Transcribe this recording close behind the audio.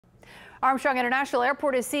Armstrong International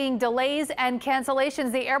Airport is seeing delays and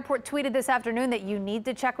cancellations. The airport tweeted this afternoon that you need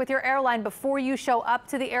to check with your airline before you show up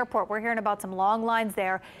to the airport. We're hearing about some long lines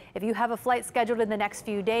there. If you have a flight scheduled in the next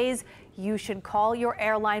few days, you should call your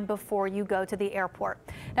airline before you go to the airport.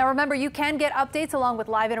 Now remember, you can get updates along with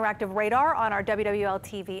live interactive radar on our WWL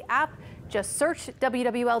TV app. Just search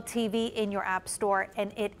WWL TV in your app store,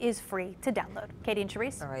 and it is free to download. Katie and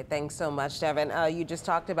Charisse. All right, thanks so much, Devin. You just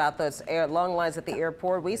talked about those long lines at the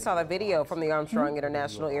airport. We saw the video from the Armstrong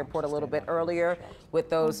International Airport a little bit earlier with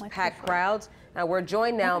those packed crowds. Now we're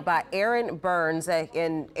joined now by Erin Burns.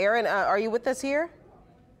 And Erin, are you with us here?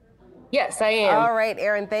 Yes, I am. All right,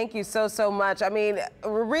 Erin, thank you so much. I mean,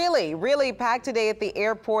 really packed today at the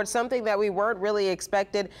airport, something that we weren't really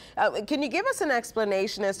expected. Can you give us an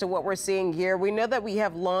explanation as to what we're seeing here? We know that we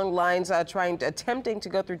have long lines attempting to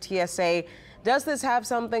go through TSA. Does this have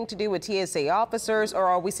something to do with TSA officers, or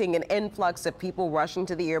are we seeing an influx of people rushing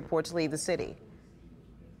to the airport to leave the city?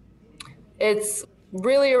 It's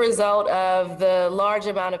really a result of the large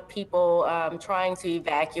amount of people trying to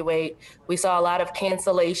evacuate. We saw a lot of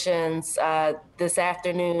cancellations this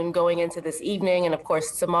afternoon going into this evening, and of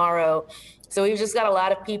course tomorrow. So we've just got a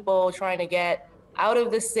lot of people trying to get out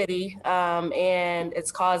of the city, and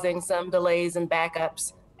it's causing some delays and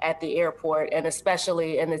backups at the airport, and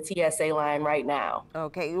especially in the TSA line right now.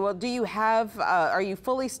 Okay, well, do you have, are you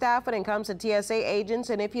fully staffed when it comes to TSA agents?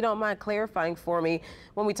 And if you don't mind clarifying for me,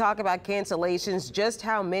 when we talk about cancellations, just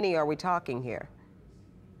how many are we talking here?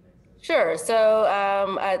 Sure.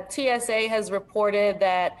 So TSA has reported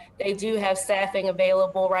that they do have staffing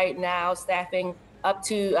available right now, staffing up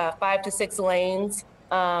to 5 to 6 lanes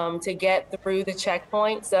to get through the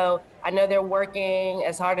checkpoint. So I know they're working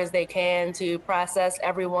as hard as they can to process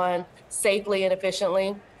everyone safely and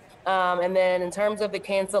efficiently. And then in terms of the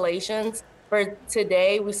cancellations, for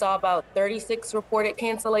today, we saw about 36 reported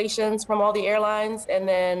cancellations from all the airlines. And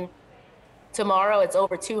then tomorrow, it's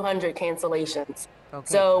over 200 cancellations. Okay.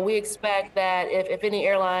 So we expect that if any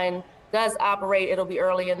airline does operate, it'll be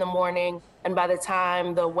early in the morning. And by the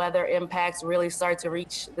time the weather impacts really start to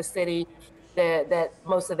reach the city, that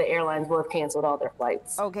most of the airlines will have canceled all their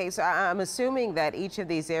flights. Okay, so I'm assuming that each of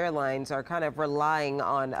these airlines are kind of relying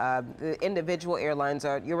on the individual airlines.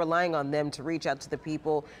 You're relying on them to reach out to the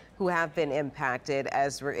people who have been impacted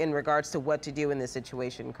in regards to what to do in this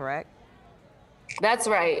situation, correct? That's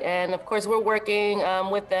right. And of course, we're working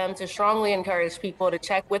with them to strongly encourage people to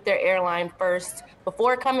check with their airline first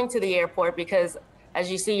before coming to the airport, because as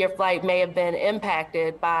you see, your flight may have been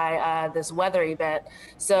impacted by this weather event.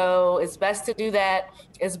 So it's best to do that.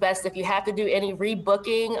 It's best if you have to do any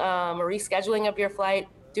rebooking or rescheduling of your flight,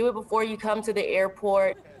 do it before you come to the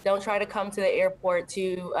airport. Don't try to come to the airport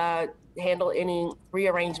to handle any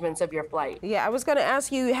rearrangements of your flight. Yeah, I was going to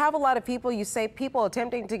ask you have a lot of people, you say people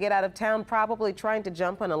attempting to get out of town, probably trying to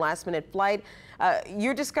jump on a last-minute flight.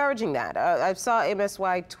 You're discouraging that. I saw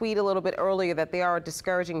MSY tweet a little bit earlier that they are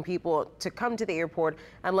discouraging people to come to the airport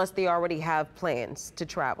unless they already have plans to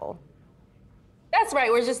travel. That's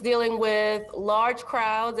right. We're just dealing with large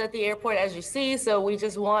crowds at the airport, as you see. So we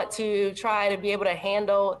just want to try to be able to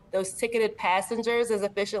handle those ticketed passengers as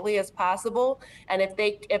efficiently as possible. And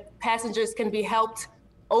if passengers can be helped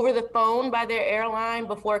over the phone by their airline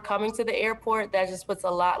before coming to the airport, that just puts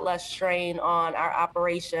a lot less strain on our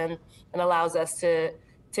operation and allows us to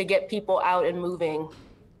get people out and moving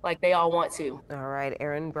like they all want to. All right,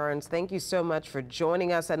 Erin Burns, thank you so much for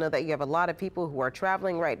joining us. I know that you have a lot of people who are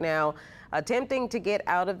traveling right now, attempting to get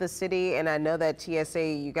out of the city, and I know that TSA,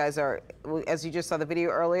 you guys are, as you just saw the video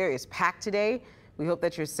earlier, is packed today. We hope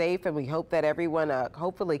that you're safe, and we hope that everyone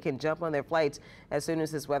hopefully can jump on their flights as soon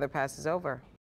as this weather passes over.